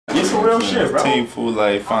some real shit, bro. Team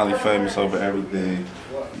Fule finally famous over everything.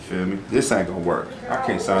 You feel me? This ain't gonna work. I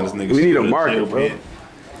can't sign this nigga. We need a market, bro.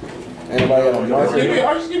 Anybody got a market?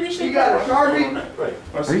 Just give me shit. You got a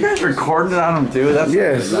Sharpie? Are you guys recording on them too? That's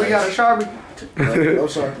yes. We got a Sharpie. No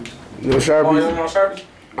Sharpie. No Sharpie. Oh, you want Sharpie?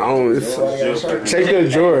 I don't. Check the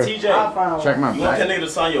drawer. TJ, check my you want that nigga to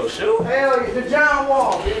sign your shoe? Hell, the John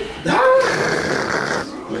Wall, bitch.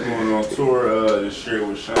 We're going on tour this year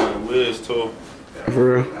with Sean and Wiz tour.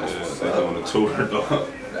 For real? Yeah, they on the tour, dog.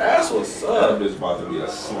 That's what's up. It's about to be a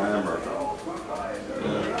slammer, bro.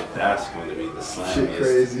 That's going to be the slammer. Shit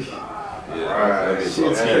crazy. Yeah, right.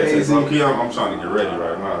 Shit's crazy. I'm trying to get ready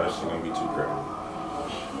right now. That shit gonna be too crazy.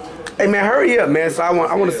 Hey man, hurry up, man. So I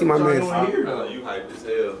want to see my man. You hyped as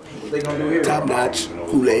hell. What they gonna do here? Top notch,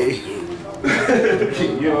 Fule. You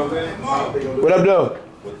know what I'm saying? What up, though?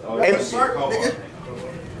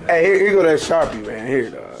 Hey, here go that Sharpie, man. Here,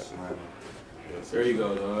 dog. There you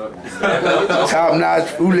go, dog. Top notch,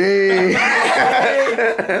 Fule.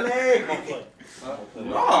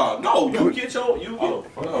 No, you get your,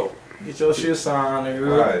 get your shit signed,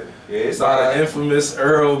 nigga. Right. Yeah, it's all By the infamous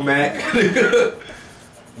Earlly Mac.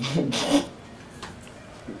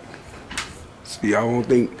 So y'all won't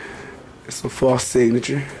think it's a false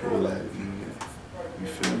signature. You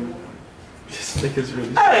feel me? This nigga's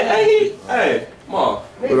really. Hey, Mom.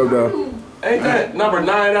 What up, though? Ain't that number 9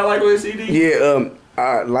 I like with CD? Yeah,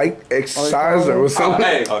 I like exerciser or something.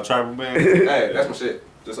 Hey, Tribal band. hey, that's my shit.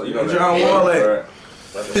 Just so you know that. John Wall.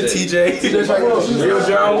 TJ. Real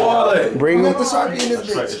John Wall. Bring him. the Sharpie in this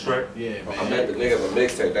bitch. It's right. Yeah, man. I met the nigga with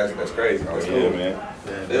mixtape. That's crazy. Oh, yeah, man.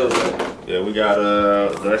 Yeah. Yeah, we got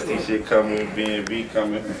Dusty shit coming, B&B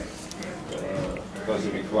coming. Plus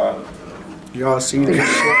it be fly. Y'all see this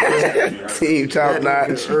shit? Team top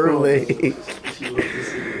notch, Fule.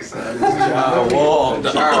 John Wall.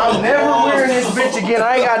 I'm never wearing this bitch again.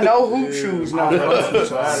 I ain't got no hoop shoes now.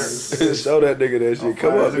 Show that nigga that shit.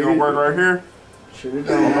 Come on, Is it gonna work right here? Shit, it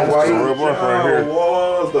don't know It's why a real work right here.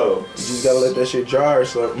 Walls, though. You just gotta let that shit jar or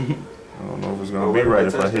something. I don't know if it's gonna be right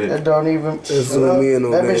if I hit That it. don't even. zoom in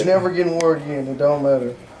on that bitch that. never getting wore again. It don't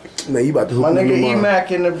matter. Man, you about to hoop My him nigga tomorrow.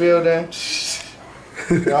 E-Mac in the building.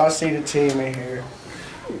 Y'all see the team in here.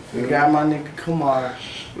 We got my nigga Kumar.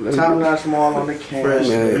 Top notch mall on the camera. You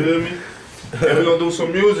Man, feel me? And we gonna do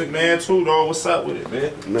some music, man, too, dog. What's up with it,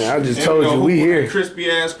 man? man, I just And told gonna you we hoop here. that crispy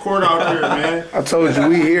ass court out here, man. I told you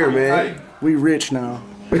we here, man. We rich now.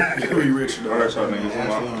 We rich, dog. Alright, y'all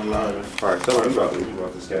niggas. Alright, tell me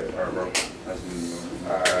about this cat. Alright, bro.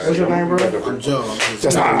 What's your name, bro? I'm Joe.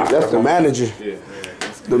 That's the manager. Yeah.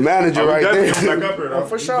 The manager right there. Back up here, though.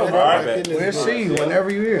 For sure, bro. Alright, We'll see you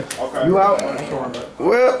whenever you here. okay. You out?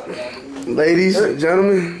 Well, ladies and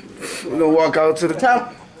gentlemen, we're gonna walk out to the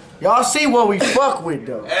top. Y'all see what we fuck with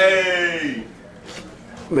though. Hey!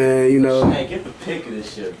 Man, you know. Hey, get the pic of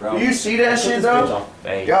this shit, bro. You see that shit though?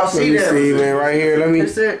 Y'all Let see me that? see, man, right here. Let me.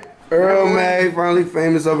 That's it. Earlly Mac, finally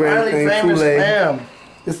famous over Finally everything. famous, Fule. fam.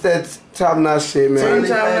 It's that top notch shit, man. Team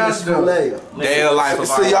top notch though. Day of life of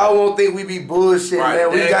So y'all won't think we be bullshit, Right,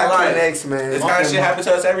 man. We day got of life. connects, man. This kind of shit happens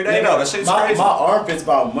to us every day. No, that shit's My crazy. armpits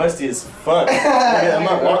about musty as fuck. Look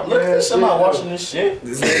at this. I'm not washing this shit.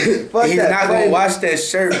 He's not gonna watch that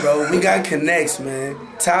shirt, bro. We got connects, man.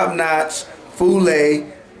 Top notch, Fule,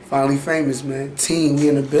 finally famous, man. Team, we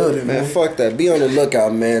in the building, Man, man. fuck that. Be on the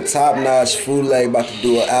lookout, man. Top notch, Fule about to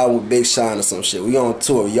do an album with Big Sean or some shit. We on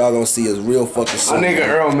tour. Y'all gonna see us real fucking My soon. nigga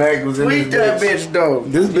Earlly Mac was in Tweet this that bitch. bitch though.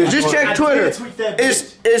 This bitch. Just check Twitter. Tweet that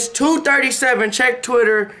bitch. It's 2:37. Check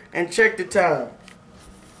Twitter and check the time.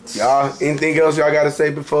 Y'all, anything else y'all gotta say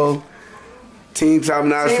before Team Top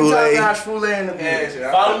Notch Team top Fule? notch Fule in the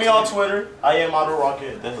bitch. Follow me on Twitter. I am Auto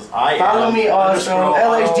Rocket. This is I am. Follow me also on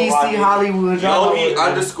LHDC Rocket. Hollywood. Y'all know Yogi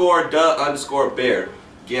what it is. _the_bear.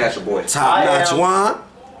 Yeah, that's your boy. Top I notch am- one,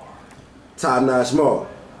 top notch more.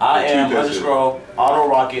 I am Tweet that shit. _Auto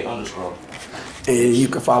Rocket _. And you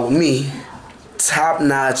can follow me, Top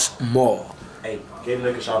Notch Mall. Hey, give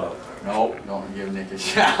Nick a shout out. Nope, don't give Nick a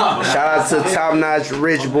shout. Shout out to Top Notch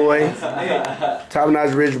Rich Boy. Top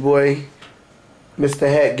Notch Rich Boy.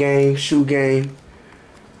 Mr. Hat Game, Shoe Game.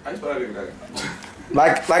 I spell that nigga.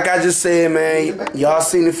 Like I just said, man, y'all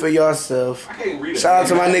seen it for yourself. I can't read it. Shout out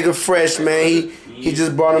to my nigga Fresh, man. He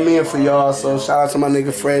just brought him in for y'all, so shout out to my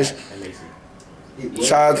nigga Fresh.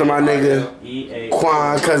 Shout out to my nigga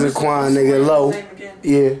Quan, cousin Quan, nigga Low.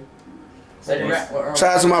 Yeah. Shout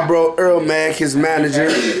out to my bro Earlly Mac, his manager.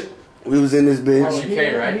 We was in this bitch.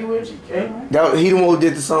 MGK, right? He the one who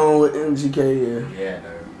did the song with MGK, yeah. Yeah, no.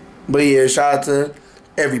 But yeah, shout out to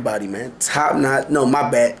everybody, man. Top notch, no, my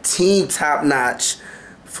bad. Team Top Notch,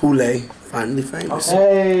 Fule, finally famous.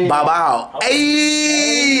 Hey. Bob out.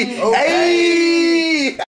 Hey!